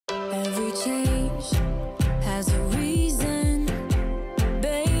Every change has a reason.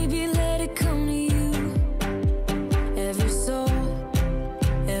 Baby, let it come to you. Every soul,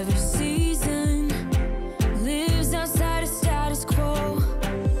 every season lives outside of status quo.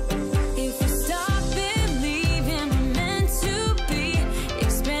 If we stop believing we're meant to be,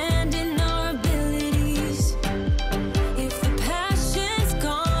 expanding our abilities. If the passion's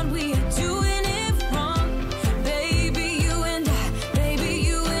gone, we are doing it wrong. Baby, you and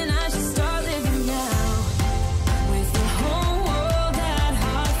I should start living now. With the whole world at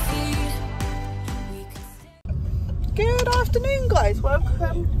our feet, we could stay. Good afternoon, guys.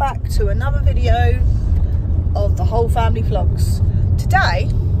 Welcome back to another video of the Whole Family Vlogs. Today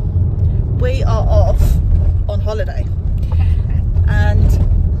we are off on holiday,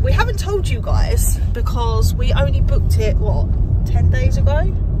 and we haven't told you guys because we only booked it, what, 10 days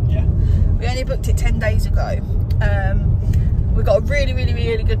ago? Yeah. We only booked it 10 days ago. We got a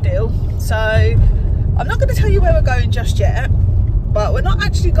really good deal, so I'm not going to tell you where we're going just yet, but we're not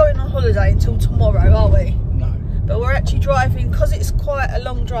actually going on holiday until tomorrow, are we? No. But we're actually driving, because it's quite a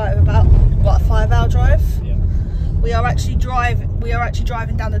long drive, about what, a 5-hour drive. Yeah. We are actually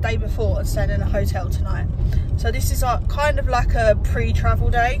driving down the day before and staying in a hotel tonight. So this is kind of like a pre-travel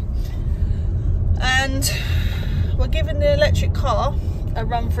day, and we're giving the electric car a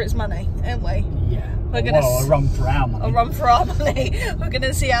run for its money, aren't we? Yeah. We're gonna a run for our money. A run for our money. We're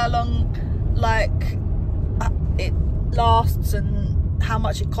gonna see how long, like, it lasts and how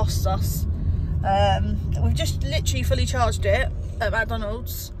much it costs us. We've just literally fully charged it at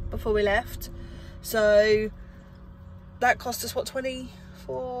McDonald's before we left, so that cost us what,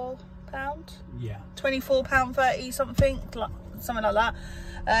 £24? Yeah. £24.30 something like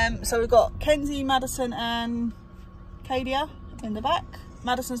that. So we've got Kenzie, Madison and Kadia in the back.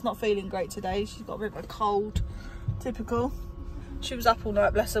 Madison's not feeling great today. She's got a bit of a cold, typical. She was up all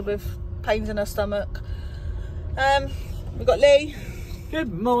night, bless her, with pains in her stomach. We've got Lee.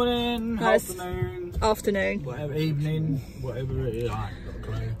 Good morning, Nice. afternoon, whatever, evening, whatever it is. I ain't got a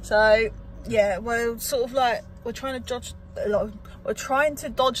clue. So yeah, we're sort of like, we're trying to dodge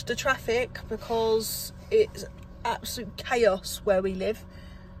the traffic because it's absolute chaos where we live.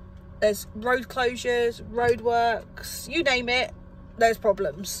 There's road closures, road works, you name it, there's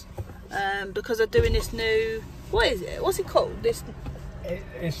problems. Because they're doing this new, what is it? What's it called? It's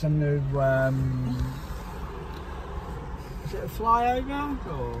a new, is it a flyover?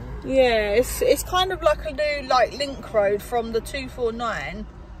 Or? Yeah, it's kind of like a new link road from the 249.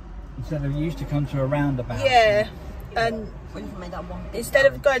 Instead of, you used to come to a roundabout. Yeah, and instead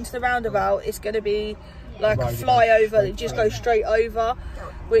of going to the roundabout, it's going to be like a flyover that just goes straight over,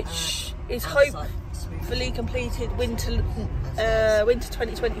 which is hopefully completed winter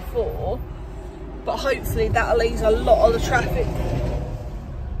 2024. But hopefully that'll ease a lot of the traffic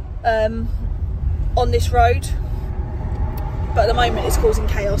on this road. But at the moment it's causing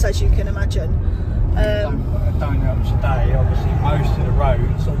chaos, as you can imagine. I don't know today, obviously most of the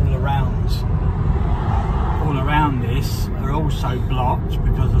roads all around this are also blocked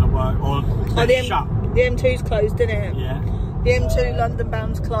because of the work, or they're shut. The M2's closed, isn't it? Yeah. The M2 London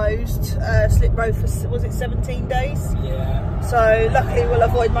bound's closed. Slip road for, was it 17 days? Yeah. So luckily we'll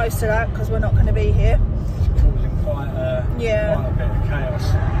avoid most of that because we're not going to be here. It's causing quite a bit of chaos.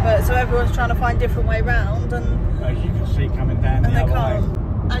 But so everyone's trying to find a different way round, and as you can see coming down the they other can't.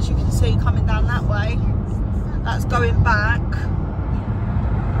 way. As you can see coming down that way, that's going back.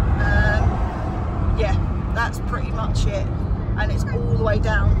 Yeah, that's pretty much it, and it's all the way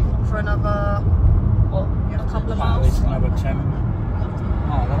down for another, what, a couple of miles. It's another 10.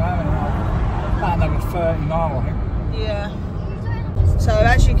 About another 30 miles, I think. Yeah. So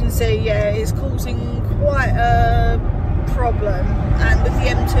as you can see, yeah, it's causing quite a problem, and with the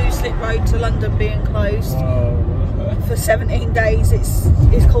M2 slip road to London being closed for 17 days, it's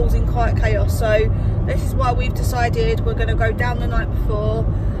causing quite chaos. So this is why we've decided we're going to go down the night before,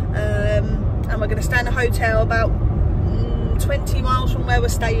 and we're going to stay in a hotel about 20 miles from where we're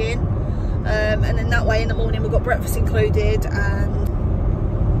staying, and then that way in the morning we've got breakfast included,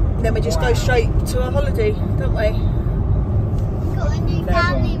 and then we just go straight to our holiday, don't we? Got a new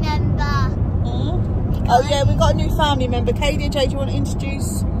family member. Oh yeah, we've got a new family member. KDJ, do you want to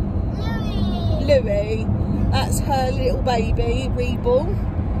introduce Louie? That's her little baby, reborn,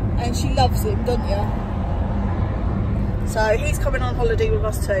 and she loves him, don't you? So he's coming on holiday with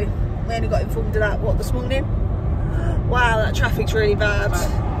us too. We only got informed of that, what, this morning? Wow, that traffic's really bad.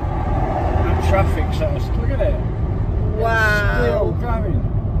 That traffic's look at it. Wow. It's still going.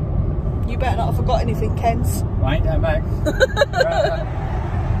 You better not have forgot anything, Kens. I ain't going back.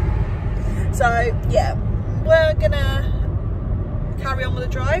 So yeah, we're gonna carry on with the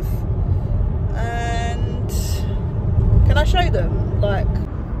drive. and can I show them? Like,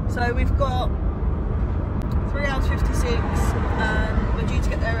 so we've got 3 hours 56 and we're due to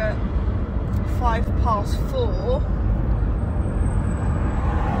get there at 4:05.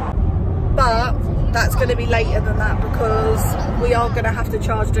 But that's going to be later than that because we are going to have to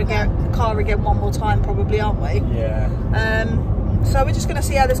charge the car again one more time probably, aren't we? Yeah. So we're just going to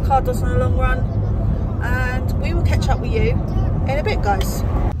see how this car does in the long run, and we will catch up with you in a bit, guys.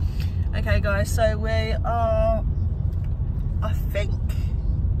 Okay guys, so we are, I think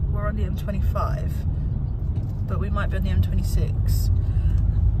we're on the M25, but we might be on the M26.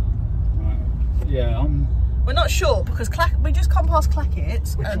 Right. Yeah, we're not sure because we just come past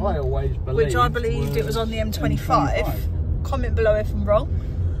Clackett's, which I always believed, which I believed it was on the M25. Comment below if I'm wrong.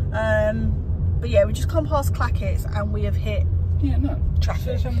 But yeah, we just come past Clackett's and we have hit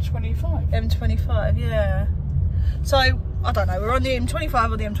traffic. It says M25. M25, yeah. So I don't know, we're on the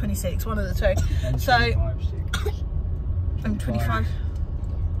M25 or the M26, one of the two. M25, so 6. M25.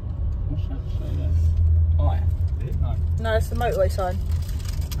 What's that say there? I. No, it's the motorway sign.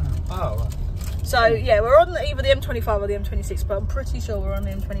 Oh, right. So yeah, we're on either the M25 or the M26, but I'm pretty sure we're on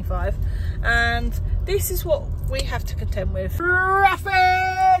the M25. And this is what we have to contend with.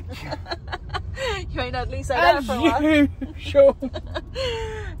 Traffic! You ain't at least say that for a while. Sure.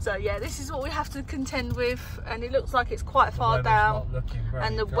 So yeah, this is what we have to contend with, and it looks like it's quite far down,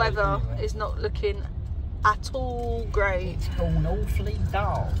 and the weather is not looking at all great. It's gone awfully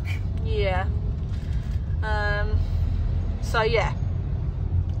dark. Yeah. So yeah,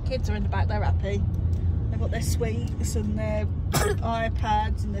 kids are in the back, they're happy. They've got their sweets and their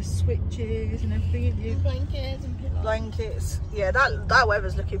iPads and their switches and everything. Blankets and pillows. Blankets. Yeah, that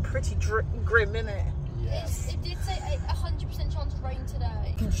weather's looking pretty grim, isn't it? Yes. It did say 100% chance of rain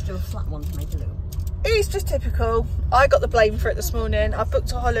today. Can just do a flat one to make it little. It's just typical. I got the blame for it this morning. I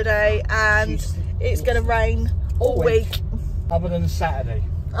booked a holiday and it's going to rain all week. Other than Saturday.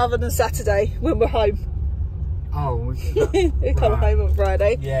 Other than Saturday when we're home. Oh, We come home on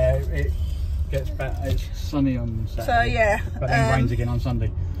Friday. Yeah, it gets better. It's sunny on Saturday. So yeah. But then rains again on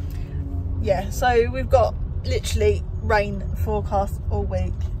Sunday. Yeah, so we've got literally rain forecast all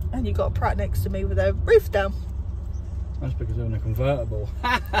week, and you've got a Pratt next to me with a roof down. That's because they're in a convertible.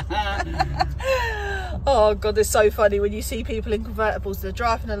 Oh god, it's so funny when you see people in convertibles. They're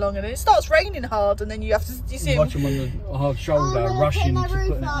driving along and it starts raining hard, and then you see watch them on the hard shoulder rushing to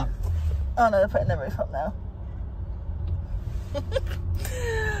put it up. Oh no, they're putting their roof up now.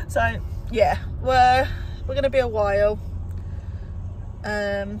 So yeah, we're gonna be a while.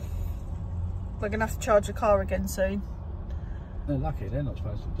 We're gonna have to charge the car again soon. They're lucky, they're not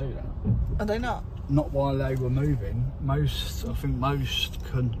supposed to do that. Are they not? Not while they were moving. I think most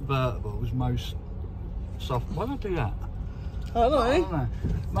convertibles, most soft. Why don't I do that? I don't know. I don't know.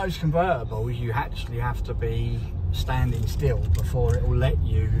 Most convertibles, you actually have to be standing still before it will let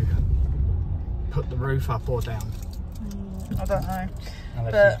you put the roof up or down. I don't know.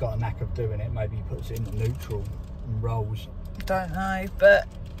 Unless he's got a knack of doing it, maybe he puts it into neutral and rolls. Don't know, but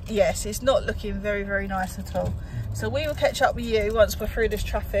yes, it's not looking very, very nice at all. So we will catch up with you once we're through this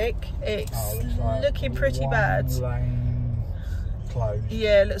traffic. It's looking pretty bad. Lane closed.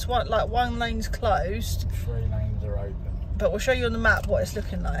 Yeah, looks like one lane's closed. 3 lanes are open. But we'll show you on the map what it's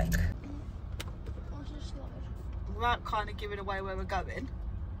looking like. Without kind of giving away where we're going.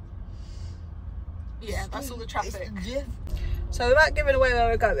 Yeah, that's all the traffic. So without giving away where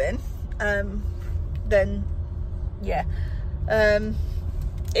we're going, then yeah,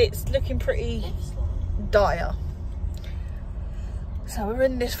 it's looking pretty dire. So we're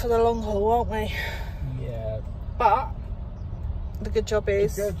in this for the long haul, aren't we? Yeah, but the good job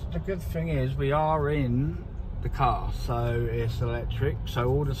is the good thing is we are in the car, so it's electric. So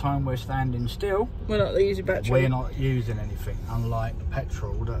all the time we're standing still, we're not using battery. We're not using anything, unlike the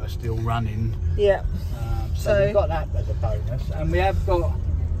petrol that are still running. Yeah. So we've got that as a bonus, and we have got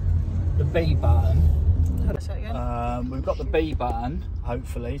the B button. We've got the B button,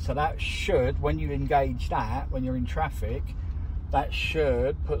 hopefully, so that should, when you engage that, when you're in traffic, that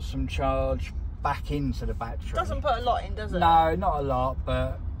should put some charge back into the battery. Doesn't put a lot in, does it? No, not a lot,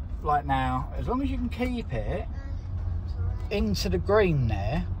 but like now, as long as you can keep it into the green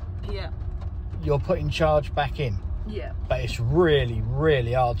there, yeah, you're putting charge back in. Yeah. But it's really,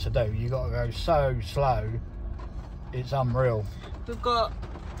 really hard to do. You got to go so slow, it's unreal. We've got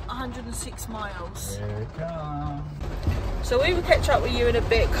 106 miles. Here it comes. So we will catch up with you in a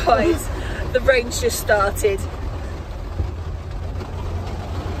bit, guys. The rain's just started.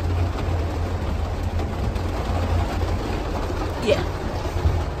 Yeah,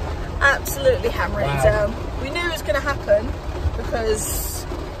 absolutely hammering it down. We knew it was going to happen because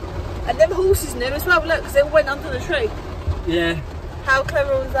And them horses knew as well, look, because they all went under the tree. Yeah. How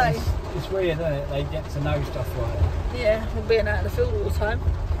clever was they? It's weird, isn't it? They get to know stuff like that. Yeah, we're being out in the field all the time.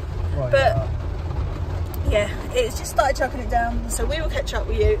 Right, But yeah, it's just started chucking it down, so we will catch up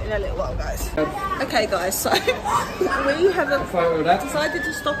with you in a little while, guys. Okay guys, so we have decided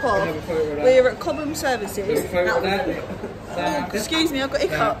to stop off. We're at Cobham Services. Excuse me, I've got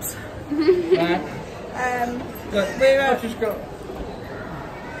hiccups. I've just got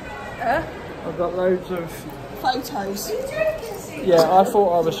I've got loads of photos. yeah, I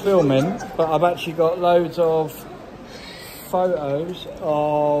thought I was filming, but I've actually got loads of photos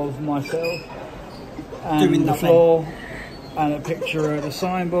of myself and doing the nothing. floor and a picture of the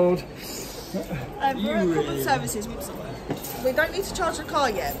signboard. We're at Cobham Services. We don't need to charge the car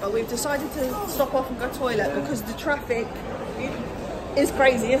yet, but we've decided to stop off and go toilet because the traffic is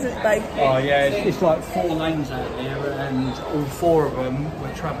crazy, isn't it, babe? Oh yeah, it's like 4 lanes out there, and all 4 of them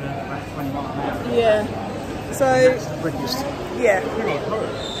were travelling at about 20 miles an hour. Yeah. So yeah,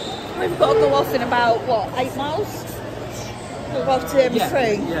 we've got to go off in about what, 8 miles? We'll go off to M3.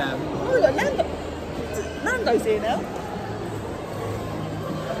 Yeah. Oh, we've got Nando's here now.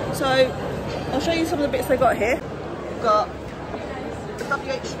 So I'll show you some of the bits they got here. We've got the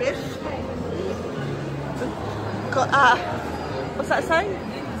WH Smith. We've got what's that saying?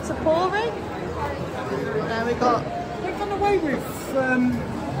 Sapori. Now we got. They've gone away with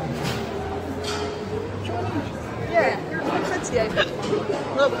Yeah, I said to you.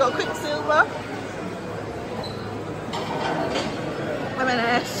 Look, we've got Quicksilver.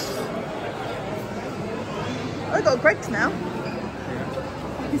 M&S. I've got Greg's now.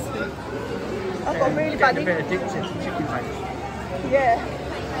 I've got really bad. a bit addicted to chicken face. Yeah.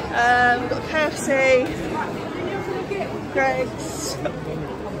 We've got KFC, Greg's,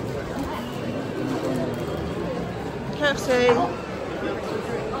 KFC,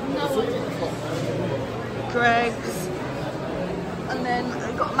 Greg's, and then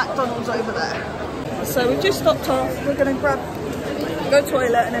we've got McDonald's over there. So we've just stopped off. We're going to go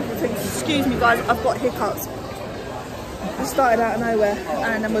toilet and everything. Excuse me, guys. I've got hiccups. We started out of nowhere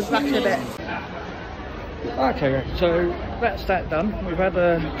and then we're back in a bit. Okay, so that's that done. We've had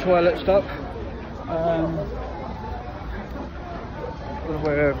a toilet stop. We've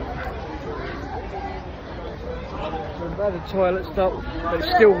had a toilet stop, but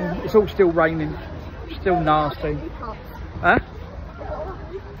it's all still raining, still nasty. Huh?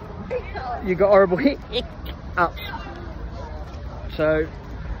 You got horrible hiccups. So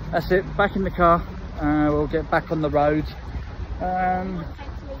that's it. Back in the car. We'll get back on the road.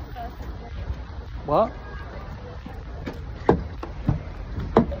 What?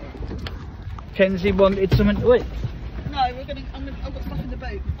 Kenzie wanted something to eat. No, I've got stuff in the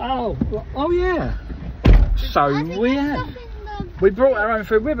boat. Oh yeah. So we have. We brought our own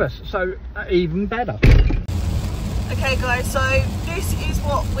food with us, so even better. Okay guys, so this is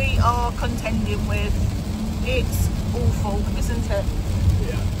what we are contending with. It's awful, isn't it?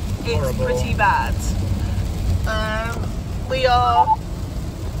 Yeah. It's Horrible. pretty bad. We are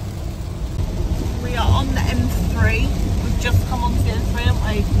on the M3. We've just come onto the M3, haven't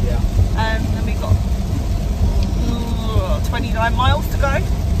we? Yeah. And we've got 29 miles to go,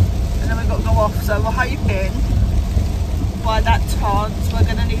 and then we've got to go off. So we're hoping by that chance we're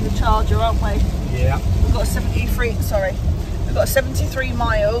going to need a charger, aren't we? Yeah. We've got 73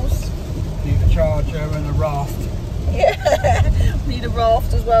 miles. Need a charger and a raft. Yeah, we need a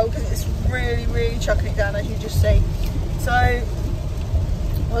raft as well because it's really chucking it down, as you just see. So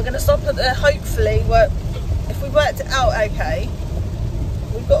we're going to stop at the, hopefully, if we worked it out okay,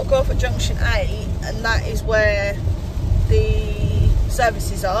 we've got to go off at junction 8, and that is where the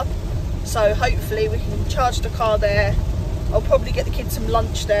services are. So hopefully we can charge the car there. I'll probably get the kids some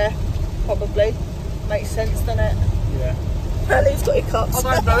lunch there, probably. Makes sense, doesn't it? Yeah. Lee's got hiccups.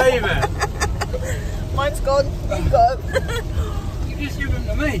 I don't believe it. Mine's gone, you've got them. You just give them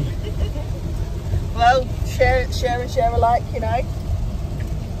to me. Well, share alike, you know.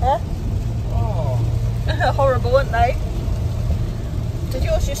 Huh? Oh. Horrible, aren't they? Did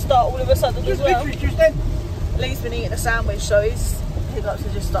yours just start all of a sudden as well? Literally just then. Lee's been eating a sandwich, so his hiccups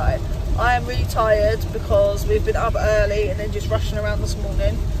have just started. I am really tired because we've been up early and then just rushing around this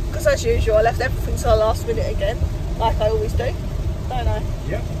morning. Because as usual, I left everything till the last minute again, like I always do, don't I?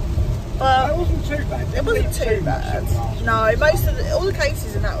 Yep. But it wasn't too bad. it wasn't too bad. No, most of all the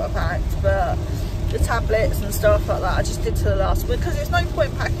cases in that were packed, but the tablets and stuff like that I just did to the last, because there's no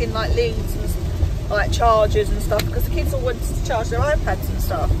point packing like leads and like chargers and stuff, because the kids all wanted to charge their iPads and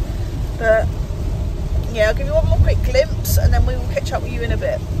stuff. But yeah, I'll give you one more quick glimpse and then we will catch up with you in a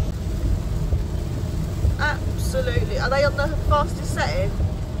bit. Absolutely. Are they on the fastest setting?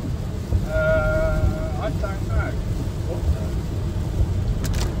 don't know.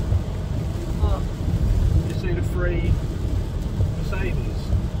 What? You see the 3 Mercedes?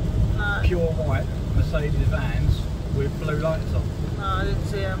 No. Pure white Mercedes vans with blue lights on. No, I didn't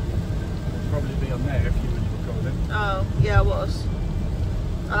see them. Probably be on there if you was recording. Oh, yeah, I was.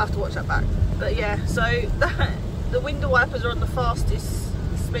 I'll have to watch that back. But yeah, so the window wipers are on the fastest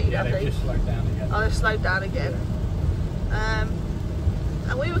speed, Yeah, I they've think. just slowed down again. Oh, they've slowed down again.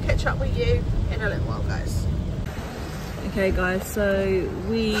 And we will catch up with you in a little while, guys. Okay, guys, so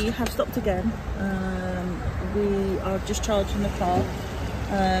we have stopped again. We are just charging the car.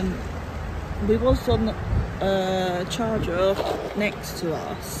 We was on a charger next to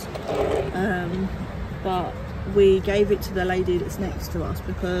us, but we gave it to the lady that's next to us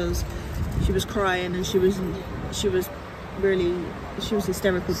because she was crying and she was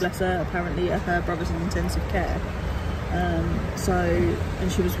hysterical, bless her. Apparently her brother's in intensive care,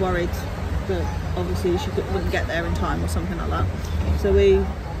 and she was worried that obviously she wouldn't get there in time or something like that. So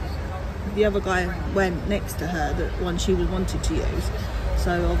the other guy went next to her, the one she wanted to use.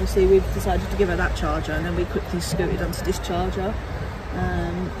 So obviously we've decided to give her that charger, and then we quickly scooted onto this charger.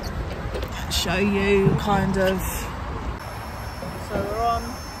 Show you kind of. So we're on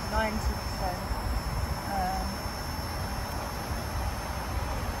 90%.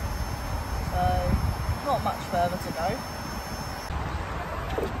 So not much further to go.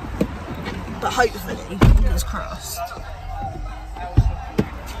 But hopefully, fingers crossed.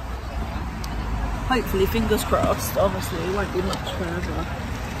 Hopefully, fingers crossed. Obviously, it won't be much further.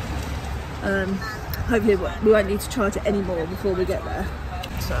 Hopefully, we won't need to charge it anymore before we get there.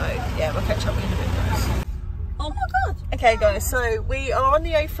 So yeah, we'll catch up with you in a bit, guys. Oh my god! Okay, guys. So we are on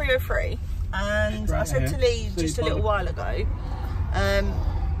the A303, and I said to Lee just a little while ago.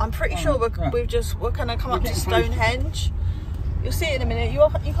 I'm pretty sure we're gonna come up to Stonehenge. You'll see it in a minute. You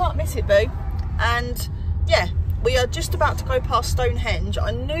can't miss it, boo. And yeah, we are just about to go past Stonehenge.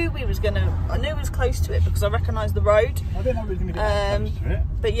 I knew we was close to it because I recognised the road. I didn't know we was going to get that close to it.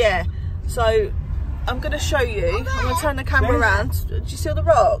 But yeah, so I'm going to show you. I'm going to turn the camera around. Do you see all the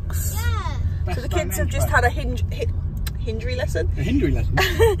rocks? Yeah. So the kids have just had a history lesson. A history lesson.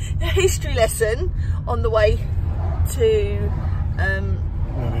 A history lesson on the way to.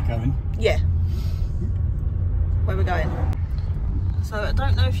 Where we're going. Yeah. Where we're going. So I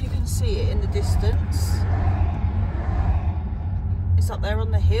don't know if you can see it in the distance. It's up there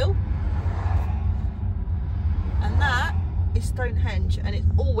on the hill. And that is Stonehenge, and it's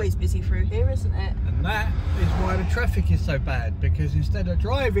always busy through here, isn't it? And that is why the traffic is so bad, because instead of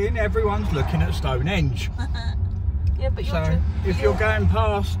driving, everyone's looking at Stonehenge. Yeah, but if you're going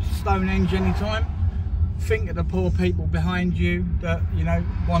past Stonehenge anytime, think of the poor people behind you that, you know,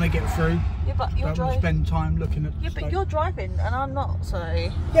 want to get through. Yeah, but you're driving. Spend time looking at. Yeah, but you're driving and I'm not, so.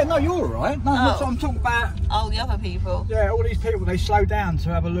 Yeah, no, you're all right. No, that's what I'm talking about. Oh, the other people. Yeah, all these people, they slow down to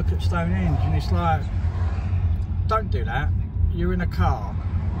have a look at Stonehenge, and it's like, don't do that. You're in a car.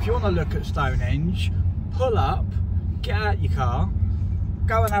 If you want to look at Stonehenge, pull up, get out your car,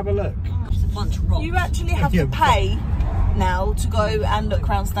 go and have a look. It's a bunch of rocks. You actually have to pay now to go and look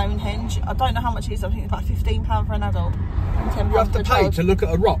around Stonehenge. I don't know how much it is. I think it's about £15 for an adult and £10 You have to pay to look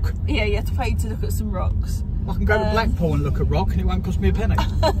at a rock. Yeah, you have to pay to look at some rocks. I can go to Blackpool and look at rock, and it won't cost me a penny.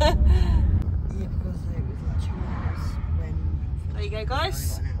 There you go,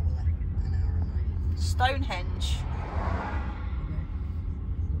 guys. Stonehenge.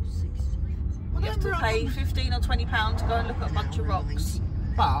 You have to pay £15 or £20 to go and look at a bunch of rocks.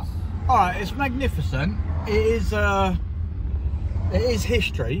 But, alright, it's magnificent. It is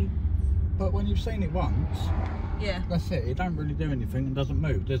history, but when you've seen it once, yeah, that's it. It don't really do anything and doesn't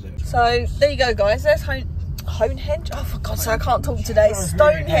move, does it? So there you go, guys. There's Stonehenge. Oh, for God's sake, I can't talk today.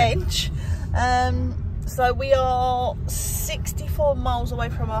 Stonehenge. So we are 64 miles away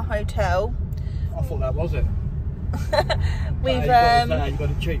from our hotel. I thought that was it. We've you got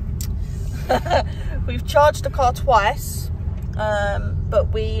it cheap. we've charged the car twice,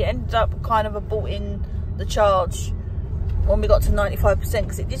 but we ended up kind of aborting the charge when we got to 95%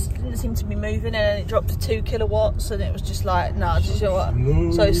 because it just didn't seem to be moving, and then it dropped to 2 kilowatts, and it was just like, nah, you know what?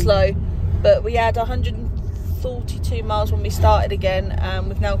 So slow. But we had 142 miles when we started again, and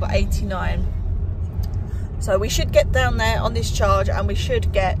we've now got 89. So we should get down there on this charge, and we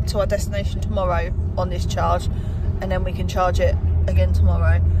should get to our destination tomorrow on this charge, and then we can charge it again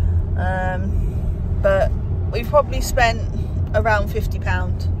tomorrow. But we've probably spent around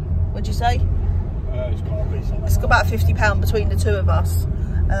 £50, would you say? It's got to be something. It's about £50 between the two of us,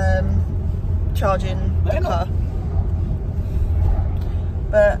 charging the car.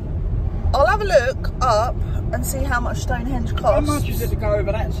 But I'll have a look up and see how much Stonehenge costs. How much is it to go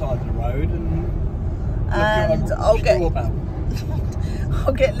over that side of the road? and I'll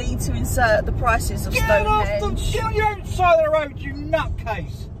get Lee to insert the prices of Stonehenge. Get on your own side of the road, you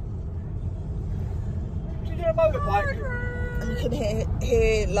nutcase. You're doing a motorbike. And you can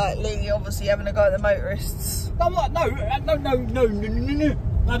hear like Lee obviously having a go at the motorists.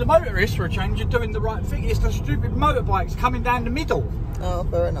 No, the motorists for a change are doing the right thing. It's the stupid motorbikes coming down the middle. Oh,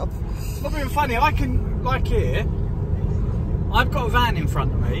 fair enough. Not being funny, I can, like here, I've got a van in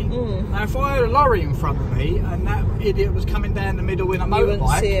front of me. Now if I had a lorry in front of me and that idiot was coming down the middle in a motorbike,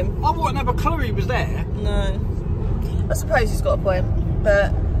 wouldn't see him. I wouldn't have a clue he was there. No. I suppose he's got a point,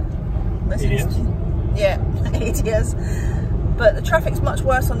 but... Idiots. Yeah, idiots. But the traffic's much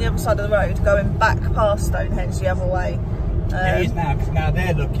worse on the other side of the road, going back past Stonehenge the other way. It is now, because now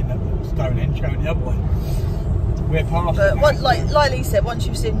they're looking at Stonehenge going the other way. We're past but it. Like Lee said, once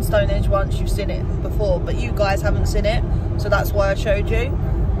you've seen Stonehenge once, you've seen it before. But you guys haven't seen it, so that's why I showed you.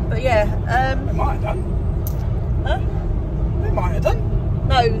 But yeah. They might have done. Huh? They might have done.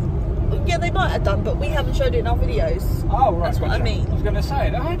 No. Yeah, they might have done, but we haven't showed it in our videos. Oh, right. That's what I mean. I was going to say,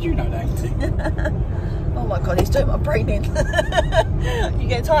 how do you know that? Oh my god, he's doing my brain in. You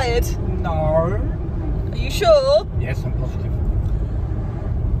getting tired? No. Are you sure? Yes, I'm positive.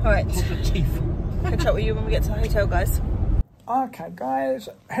 Alright. Positive. Catch up with you when we get to the hotel, guys. Okay, guys.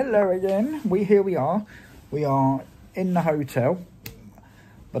 Hello again. Here we are. We are in the hotel.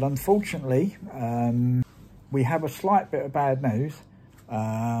 But unfortunately, we have a slight bit of bad news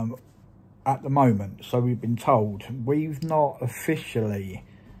at the moment. So we've been told. We've not officially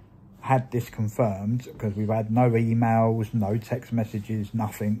had this confirmed because we've had no emails, no text messages,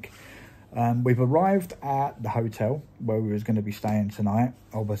 nothing. We've arrived at the hotel where we was going to be staying tonight,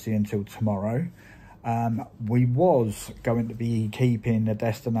 obviously until tomorrow. We was going to be keeping the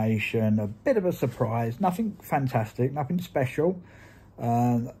destination a bit of a surprise, nothing fantastic, nothing special.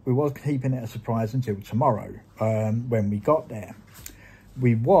 We was keeping it a surprise until tomorrow when we got there.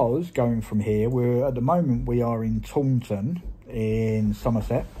 We was going from here, at the moment we are in Taunton in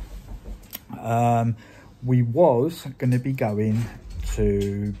Somerset. We was going to be going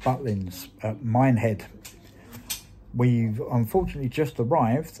to Butlins at Minehead. We've unfortunately just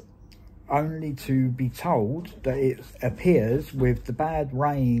arrived, only to be told that it appears with the bad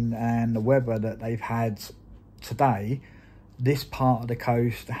rain and the weather that they've had today, this part of the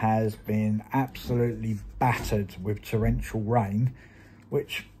coast has been absolutely battered with torrential rain,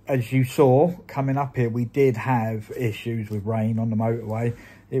 which, as you saw coming up here, we did have issues with rain on the motorway.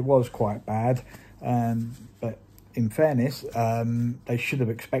 It was quite bad, but in fairness, they should have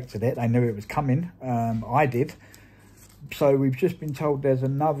expected it. They knew it was coming. I did. So we've just been told there's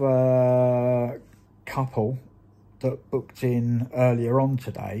another couple that booked in earlier on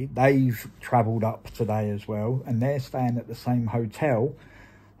today. They've travelled up today as well, and they're staying at the same hotel.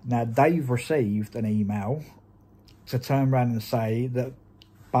 Now, they've received an email to turn around and say that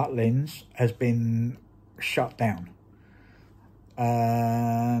Butlins has been shut down.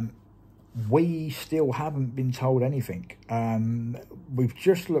 We still haven't been told anything. We've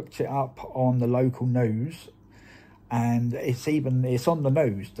just looked it up on the local news, and it's on the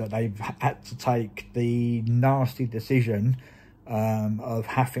news that they've had to take the nasty decision of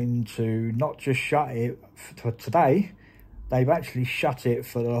having to not just shut it for today, they've actually shut it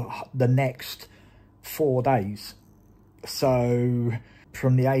for the next 4 days. So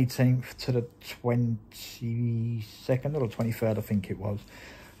from the 18th to the 22nd or 23rd, I think it was.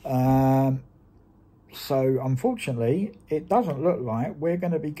 So unfortunately, it doesn't look like we're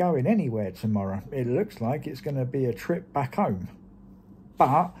going to be going anywhere tomorrow. It looks like it's going to be a trip back home.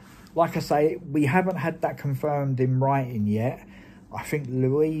 But like I say, we haven't had that confirmed in writing yet. I think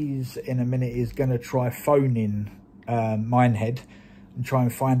Louise in a minute is going to try phoning Minehead and try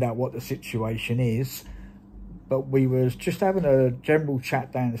and find out what the situation is. But we was just having a general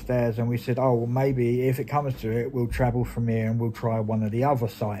chat downstairs, and we said, oh, well, maybe if it comes to it, we'll travel from here and we'll try one of the other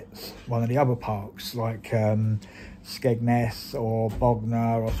sites, one of the other parks, like Skegness or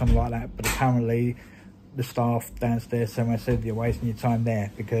Bognor or something like that. But apparently the staff downstairs somewhere said you're wasting your time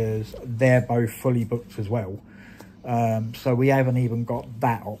there because they're both fully booked as well. So we haven't even got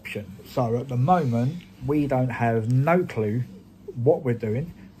that option. So at the moment, we don't have no clue what we're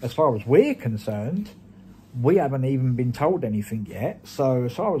doing. As far as we're concerned, we haven't even been told anything yet. So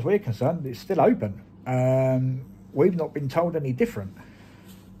as far as we're concerned, it's still open. We've not been told any different.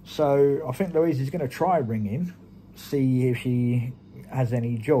 So I think Louise is going to try ringing, see if she has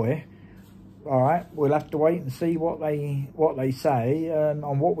any joy. All right, we'll have to wait and see what they say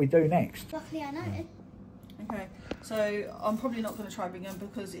on what we do next. Luckily, I know. Okay, so I'm probably not going to try ring them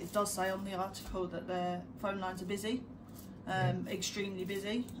because it does say on the article that their phone lines are busy, extremely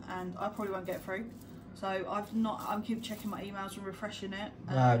busy, and I probably won't get through. So I keep checking my emails and refreshing it.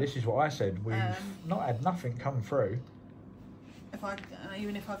 No, this is what I said. We've not had nothing come through.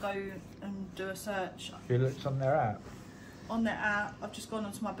 Even if I go and do a search. If you looked on their app. On their app, I've just gone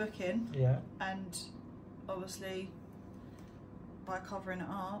onto my booking. Yeah. And obviously, by covering it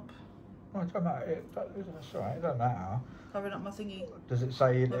up. Oh, it doesn't matter. That's all right. It doesn't matter. Covering up my thingy. Does it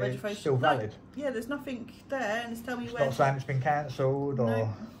say it's still valid? No, yeah, there's nothing there, and it's telling me it's where. Not saying it's been cancelled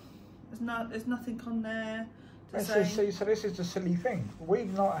or. No, there's nothing on there. So this is the silly thing.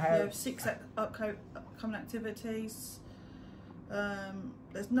 We've not had. We have 6 upcoming activities.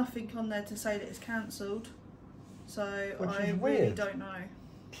 There's nothing on there to say that it's cancelled. So I really don't know.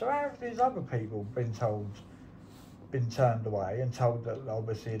 So how have these other people been turned away and told that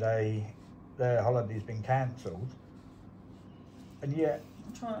obviously their holiday's been cancelled, and yet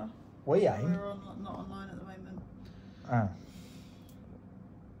we ain't. We're not online at the moment. Oh.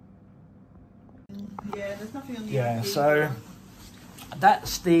 Yeah, there's nothing on the app. So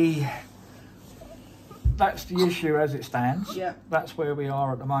that's the issue as it stands. Yeah. That's where we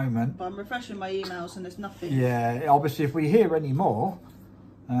are at the moment. But I'm refreshing my emails and there's nothing. Yeah, obviously if we hear any more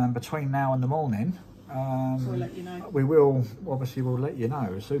between now and the morning, we'll let you know. We'll let you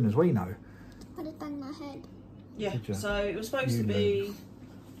know as soon as we know. I just banged my head. Yeah, so it was supposed to be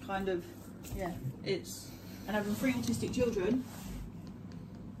kind of, and having 3 autistic children,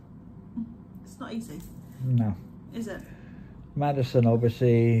 it's not easy. No. Is it? Madison,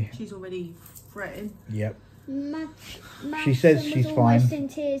 obviously. She's already fretting. Yep. She says she's fine. Almost in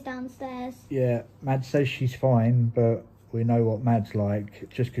tears downstairs. Yeah, Mad says she's fine, but we know what Mad's like.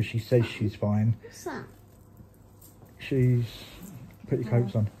 Just because she says she's fine. What's that? She's put your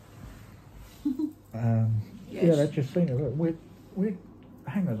coats on. Yeah, they've just seen it. Look, weird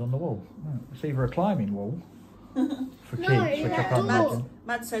hangers on the wall. It's either a climbing wall for kids, which I can't imagine.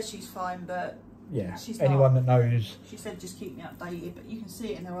 Mad says she's fine, but yeah, she's anyone not. that knows. She said just keep me updated, but you can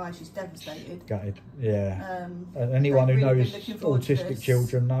see it in her eyes. She's devastated. Gutted. Yeah. And anyone who knows autistic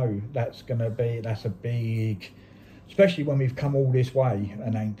children know that's a big, especially when we've come all this way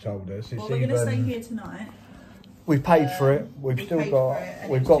and ain't told us. Well, we're going to stay here tonight. We've paid for it. We've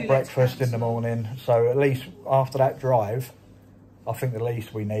got breakfast in the morning. So at least after that drive, I think the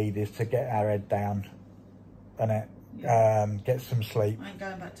least we need is to get our head down and get some sleep. I ain't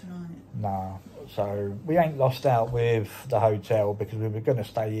going back tonight. No. So we ain't lost out with the hotel because we were going to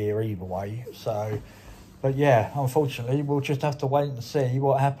stay here either way. So, but yeah, unfortunately, we'll just have to wait and see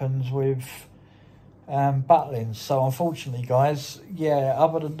what happens with Butlins. So unfortunately, guys, yeah,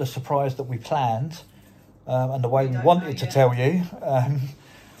 other than the surprise that we planned, and the way we wanted to tell you,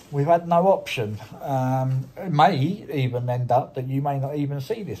 we've had no option. It may even end up that you may not even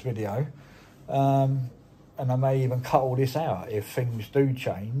see this video, and I may even cut all this out if things do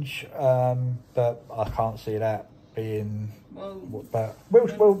change, but I can't see that being... But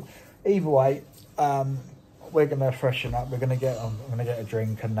we'll either way, we're going to freshen up. I'm going to get a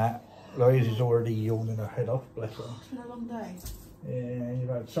drink and that. Louise is already yawning her head off, bless her. It's been a long day. Yeah, you've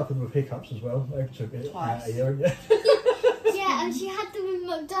had suffered with hiccups as well. They took it Twice. out of you. Yeah, and she had them in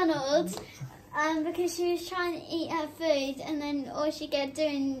McDonald's because she was trying to eat her food, and then all she kept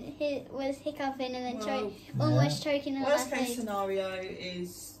doing was hiccuping and then almost choking on her Worst food. case scenario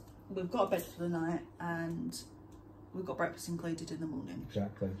is we've got a bed for the night and we've got breakfast included in the morning.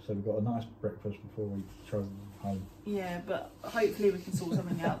 Exactly. So we've got a nice breakfast before we travel home. Yeah, but hopefully we can sort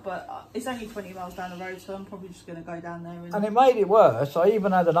something out. But it's only 20 miles down the road, so I'm probably just going to go down there. And it made it worse. I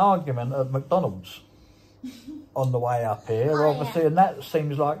even had an argument at McDonald's on the way up here, obviously, and that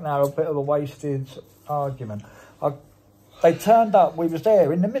seems like now a bit of a wasted argument. They turned up, we was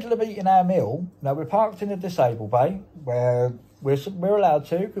there in the middle of eating our meal. Now, we're parked in a disabled bay where we're allowed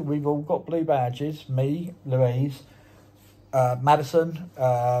to, because we've all got blue badges, me, Louise, Madison,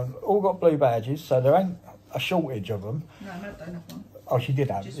 all got blue badges, so there ain't a shortage of them. No, I don't have one. Oh, she did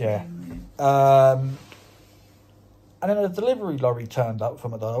have, Just yeah. one, And then a delivery lorry turned up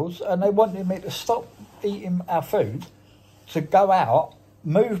from McDonald's and they wanted me to stop eating our food, to go out,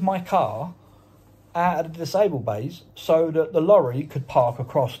 move my car out of the disabled bays so that the lorry could park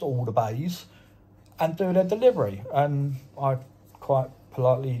across all the bays and do their delivery. And I quite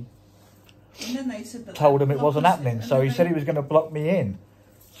politely told him it wasn't happening. So he said he was going to block me in.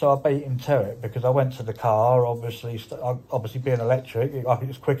 So I beat him to it because I went to the car, obviously being electric, I think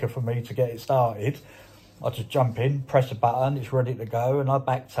it's quicker for me to get it started. I just jump in, press a button, it's ready to go, and I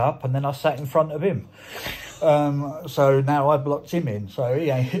backed up, and then I sat in front of him. So now I blocked him in, so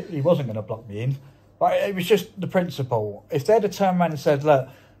he wasn't going to block me in. But it was just the principle. If they'd have turned around and said, look,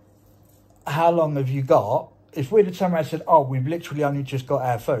 how long have you got? If we'd have turned around and said, oh, we've literally only just got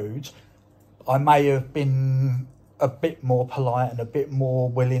our food, I may have been a bit more polite and a bit more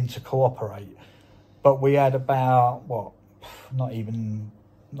willing to cooperate. But we had about, what, not even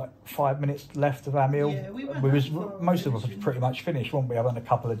like 5 minutes left of our meal. Yeah, most of us was pretty much finished, weren't we? Having a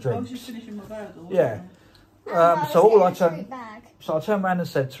couple of drinks. I was just finishing my burger. Yeah. So I turned around and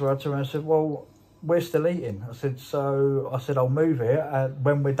said to her, I said, well, we're still eating. I said, I'll move it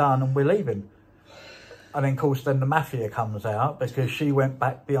when we're done and we're leaving. And then, of course, then the mafia comes out because she went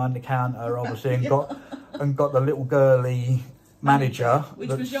back behind the counter, obviously, and got the little girly manager. Which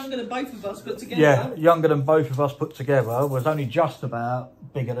was younger than both of us put together. Yeah, younger than both of us put together. Was only just about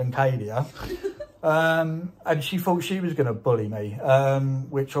bigger than Kadia. And she thought she was going to bully me,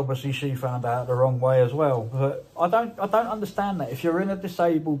 which obviously she found out the wrong way as well. But I don't understand that. If you're in a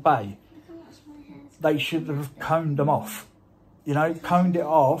disabled bay, they should have coned them off. You know, coned it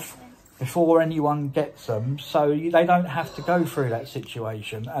off before anyone gets them, so they don't have to go through that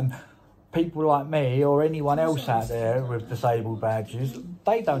situation. And people like me or anyone else out there with disabled badges,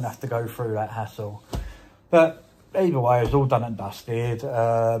 they don't have to go through that hassle. But either way, it's all done and dusted.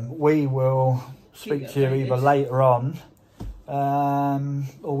 We will speak to you either later on,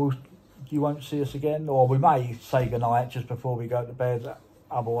 or you won't see us again, or we may say goodnight just before we go to bed.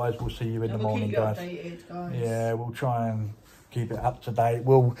 Otherwise, we'll see you in the morning, guys. Yeah, we'll try and keep it up to date.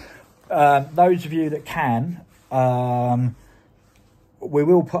 We'll, those of you that can, we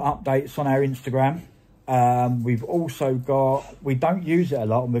will put updates on our Instagram. We've also got, we don't use it a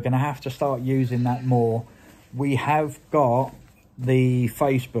lot, and we're going to have to start using that more. We have got the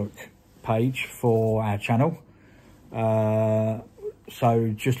Facebook page for our channel.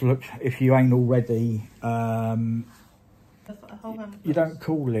 So just look, if you ain't already, you don't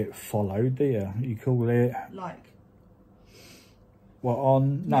call it follow, do you? You call it like. What,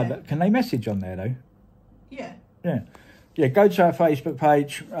 on? No, Yeah. Can they message on there though? Yeah. Yeah, go to our Facebook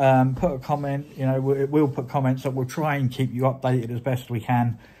page, put a comment. You know, we'll put comments up. We'll try and keep you updated as best we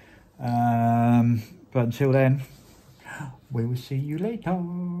can. But until then, we will see you later.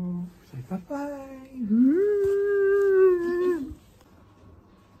 Say bye-bye.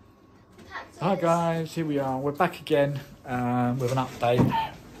 Hi guys, here we are. We're back again with an update.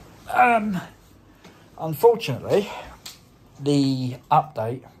 Unfortunately, the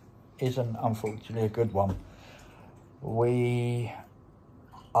update isn't unfortunately a good one. We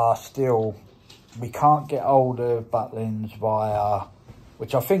can't get hold of Butlins via,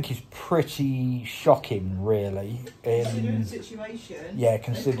 which I think is pretty shocking, really. Considering the situation, yeah,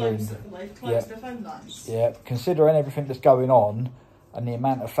 considering they've closed their phone lines. Yeah, considering everything that's going on and the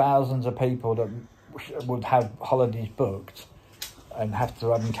amount of thousands of people that would have holidays booked and have to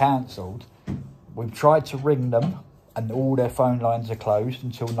have them cancelled. We've tried to ring them and all their phone lines are closed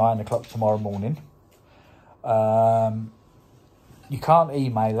until 9 o'clock tomorrow morning. You can't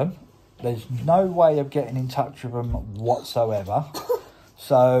email them. There's no way of getting in touch with them whatsoever.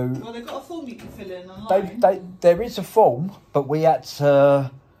 So, well, they've got a form you can fill in online. There is a form, but we had to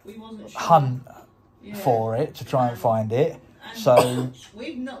hunt for it to try and find it. And so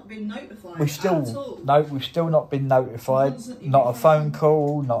we've not been notified. We've still not been notified. Not a phone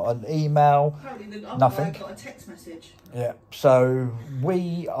call, not an email, nothing. Got a text message. Yeah. So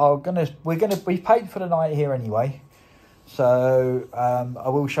we've paid for the night here anyway. So I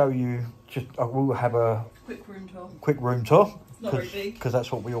will show you. I will have a quick room tour. Not very big. Because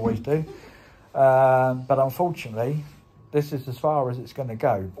that's what we always do. But unfortunately, this is as far as it's going to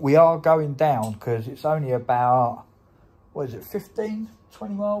go. We are going down because it's only about, what is it, 15,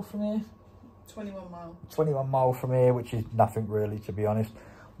 20 miles from here? 21 miles. 21 miles from here, which is nothing really, to be honest.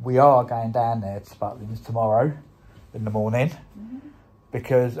 We are going down there to Butlins tomorrow in the morning.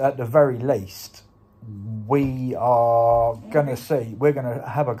 Because at the very least, we are going to see, we're going to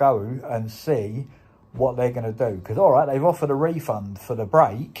have a go and see what they're going to do. Because, all right, they've offered a refund for the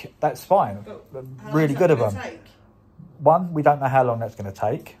break. That's fine. Really good of them. One, we don't know how long that's going to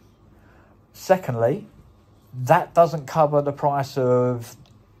take. Secondly, that doesn't cover the price of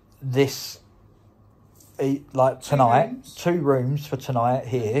this, like tonight. 2 rooms for tonight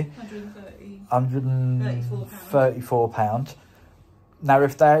here. £134. Now,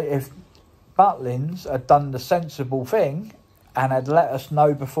 if Butlins had done the sensible thing and had let us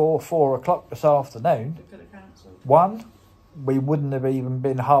know before 4 o'clock this afternoon, one, we wouldn't have even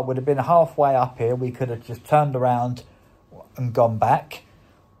been would have been halfway up here. We could have just turned around and gone back.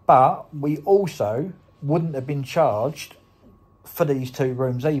 But we also wouldn't have been charged for these 2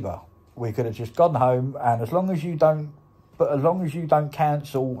 rooms either. We could have just gone home, and as long as you don't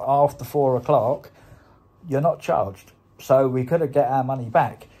cancel after 4 o'clock, you're not charged. So we could have get our money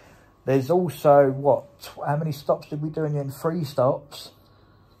back. There's also, how many stops did we do in the end? 3 stops?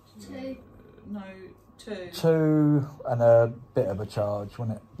 2. No, 2. 2 and a bit of a charge,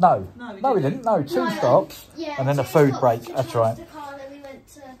 wasn't it? No, we didn't. No, 2 stops, yeah, and then a 2 food stops break. to That's charge right. the car that we went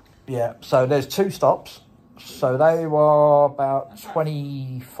to. Yeah, so there's 2 stops. So they were about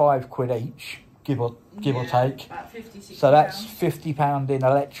 25 quid each, give or take. About 50, 60 so that's pounds. £50 in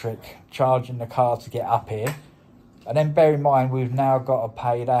electric, charging the car to get up here. And then bear in mind, we've now got to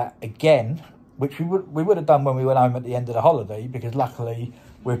pay that again, which we would have done when we went home at the end of the holiday, because luckily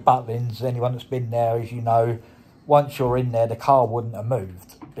with Butlins, anyone that's been there, as you know, once you're in there, the car wouldn't have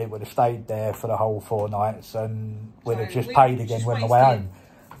moved. It would have stayed there for the whole 4 nights, and we'd have just paid again when the way home.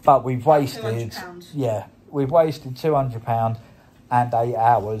 But we've wasted, yeah, we've wasted £200 and 8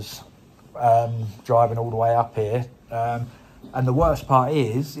 hours driving all the way up here. And the worst part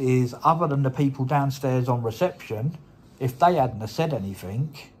is other than the people downstairs on reception, if they hadn't have said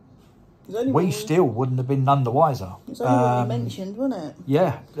anything, we still wouldn't have been none the wiser. It's only what you mentioned, wasn't it?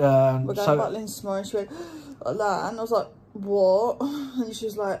 Yeah. We're going to Butlins tomorrow, and she went like that, and I was like, what? And she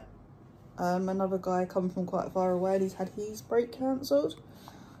was like, another guy come from quite far away, and he's had his break cancelled.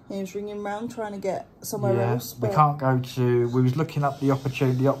 He was ringing around trying to get somewhere else. But we can't go to... We was looking up the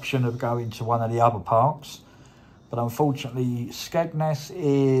option of going to one of the other parks. But unfortunately, Skegness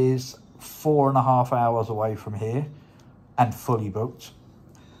is 4.5 hours away from here and fully booked.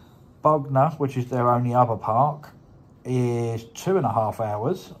 Bognor, which is their only other park, is 2.5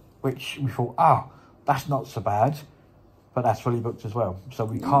 hours, which we thought, that's not so bad. But that's fully booked as well. So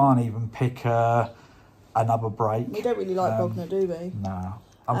we can't even pick another break. We don't really like Bognor, do we? No.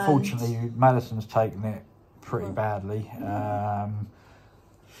 Unfortunately, Madison's taken it pretty badly.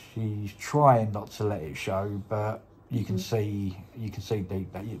 She's trying not to let it show, but you can see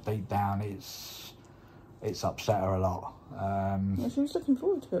deep down it's upset her a lot. Yeah, she was looking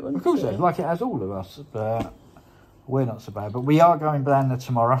forward to it, wasn't she? Of course, like it has all of us, but we're not so bad. But we are going down there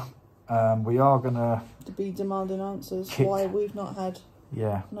tomorrow. We are gonna be demanding answers why we've not had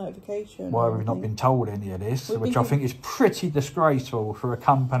notification. Why we've not been told any of this, which I think is pretty disgraceful for a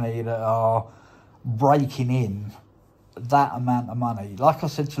company that are breaking in that amount of money. Like I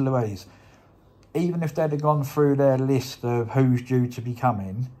said to Louise, even if they'd have gone through their list of who's due to be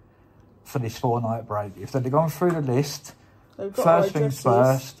coming for this 4-night break, if they'd have gone through the list, first things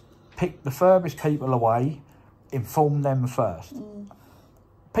first, pick the furthest people away, inform them first.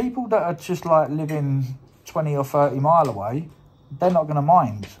 People that are just like living 20 or 30 mile away, they're not going to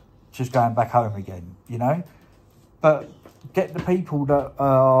mind just going back home again, you know. But get the people that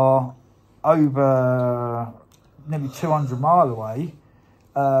are over nearly 200 mile away,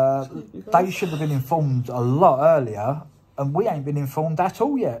 they should have been informed a lot earlier, and we ain't been informed at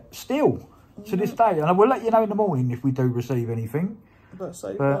all yet, still, to this day. And I will let you know in the morning if we do receive anything. But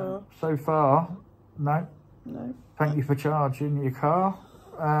so far, no. Thank you for charging your car.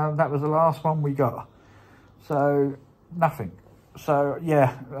 That was the last one we got. So, nothing. So,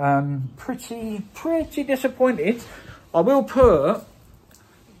 yeah, pretty disappointed. I will put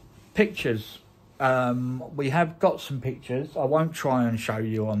pictures. We have got some pictures. I won't try and show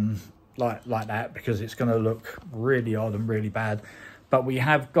you on like that because it's going to look really odd and really bad. But we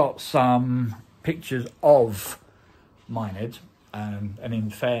have got some pictures of Minehead, and in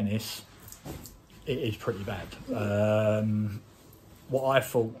fairness, it is pretty bad. What I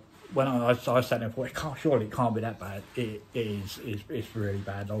thought when I sat there and thought, surely it can't be that bad. It's really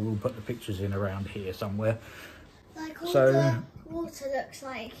bad. I will put the pictures in around here somewhere. Like all the water looks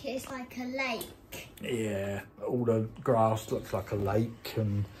like it's like a lake. Yeah, all the grass looks like a lake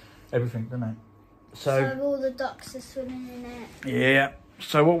and everything, doesn't it? So all the ducks are swimming in it. Yeah.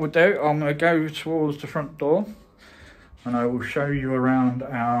 So what we'll do, I'm going to go towards the front door and I will show you around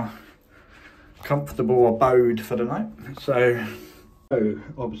our comfortable abode for the night. So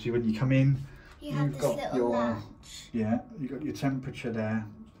obviously when you come in, you've got your you've got your temperature there.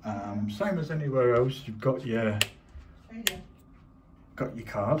 Same as anywhere else. You've got your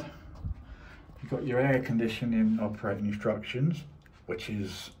card. You've got your air conditioning operating instructions, which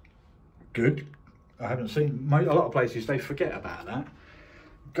is good. I haven't seen a lot of places they forget about that.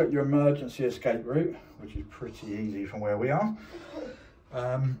 You've got your emergency escape route, which is pretty easy from where we are.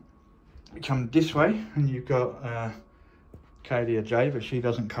 You come this way and you've got Kadia J, but she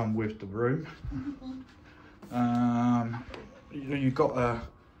doesn't come with the room. You've got a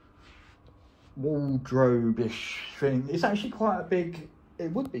wardrobe-ish thing. It's actually quite a big,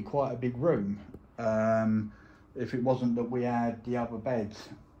 it would be quite a big room if it wasn't that we had the other bed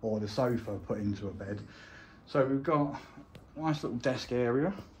or the sofa put into a bed. So we've got a nice little desk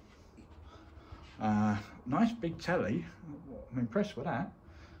area, nice big telly. I'm impressed with that.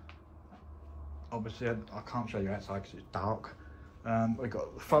 Obviously I can't show you outside because it's dark. We've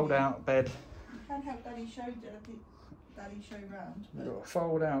got the fold out bed can help Daddy show round. We've got a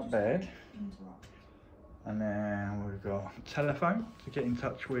fold out bed. And then we've got a telephone to get in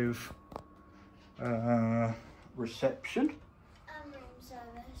touch with reception. And room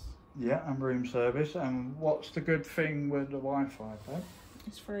service. Yeah, and room service. And what's the good thing with the Wi-Fi, babe?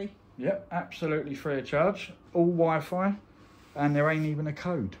 It's free. Yep, absolutely free of charge. All Wi-Fi, and there ain't even a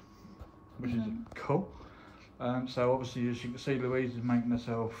code, which is cool. So obviously, as you can see, Louise is making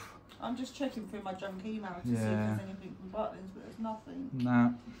herself. I'm just checking through my junk email to see if there's anything from Butlins, but there's nothing.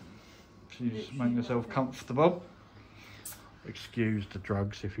 Nah, she's making herself comfortable. Excuse the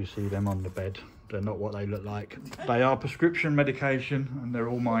drugs if you see them on the bed. They're not what they look like. They are prescription medication, and they're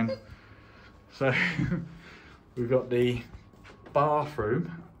all mine. So we've got the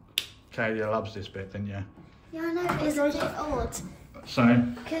bathroom. Katie loves this bit, didn't you? Yeah, I know, but it's a bit odd. So,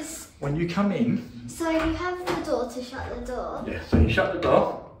 Because when you come in... So you have the door to shut the door. Yeah, so you shut the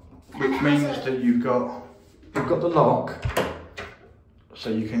door, which means that you've got the lock, so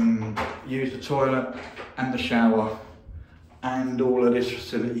you can use the toilet and the shower and all of this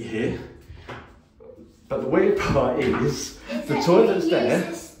facility here. But the weird part is, the toilet's there. Use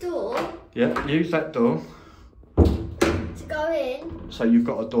this door. Yeah, use that door. To go in. So you've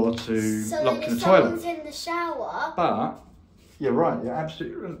got a door to So lock then to the if toilet. someone's in the shower. But you're right, you're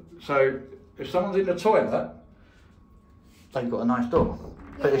absolutely right. So if someone's in the toilet, they've got a nice door.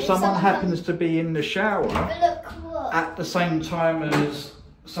 Yeah, But if someone happens to be in the shower But look what. at the same time as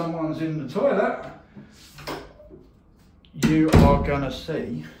someone's in the toilet, you are gonna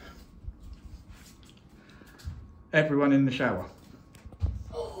see everyone in the shower.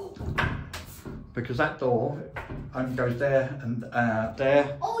 Because that door only goes there and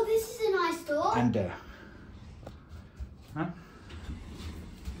there. Oh, this is a nice door. And there. Huh?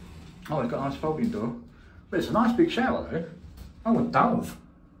 Oh, it's got a nice folding door. But it's a nice big shower though. Oh, a Dove.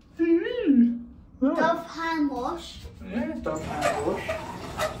 Dove hand wash. Yeah, Dove hand wash.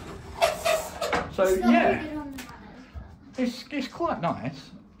 So It's not yeah, really good on the manners, it's quite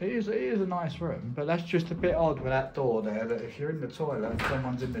nice. It is a nice room, but that's just a bit odd with that door there, that if you're in the toilet and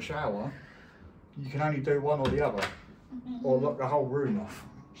someone's in the shower, you can only do one or the other, or lock the whole room off.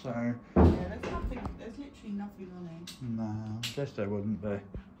 So Yeah, there's literally nothing on it. no, I guess there wouldn't be.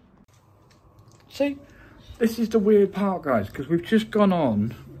 See, this is the weird part, guys, because we've just gone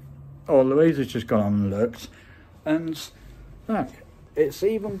on, or Louise has just gone on and looked, and look, it's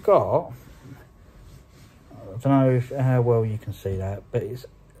even got, I don't know if, how well you can see that, but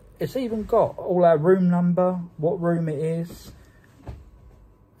it's even got all our room number, what room it is,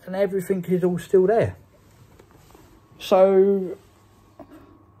 and everything is all still there. So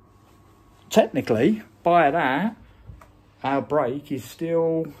technically, by that, our break is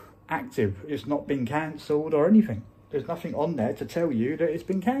still active. It's not been cancelled or anything. There's nothing on there to tell you that it's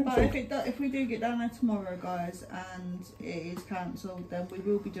been cancelled. But if we do get down there tomorrow, guys, and it is cancelled, then we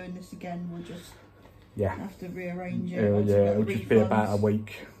will be doing this again. We'll just have to rearrange it. Yeah, it'll just be about a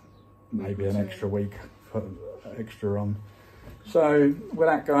week, maybe an extra week extra on. So with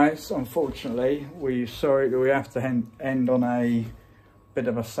that, guys, unfortunately, we're sorry that we have to end on a bit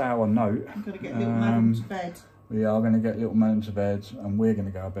of a sour note. I'm going to get little Madam to bed. We are going to get little Madam to bed, and we're going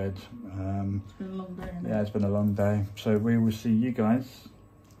to go to bed. It's been a long day, hasn't it? Yeah, it's been a long day. So we will see you guys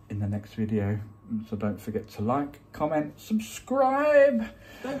in the next video. So don't forget to like, comment, subscribe.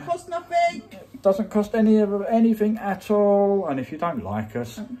 Don't cost nothing. It doesn't cost anything at all. And if you don't like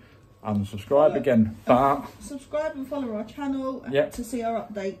us, unsubscribe again. But subscribe and follow our channel to see our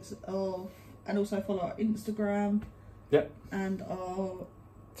updates and also follow our Instagram. And our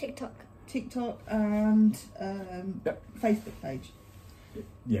TikTok and Facebook page.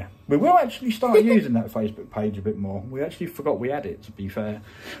 Yeah, we will actually start using that Facebook page a bit more. We actually forgot we had it, to be fair.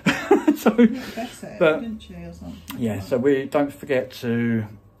 So, didn't you, or something? Yeah, so we don't forget to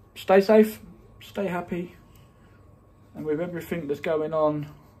stay safe, stay happy, and with everything that's going on,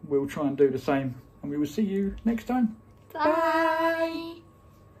 we'll try and do the same. And we will see you next time. Bye.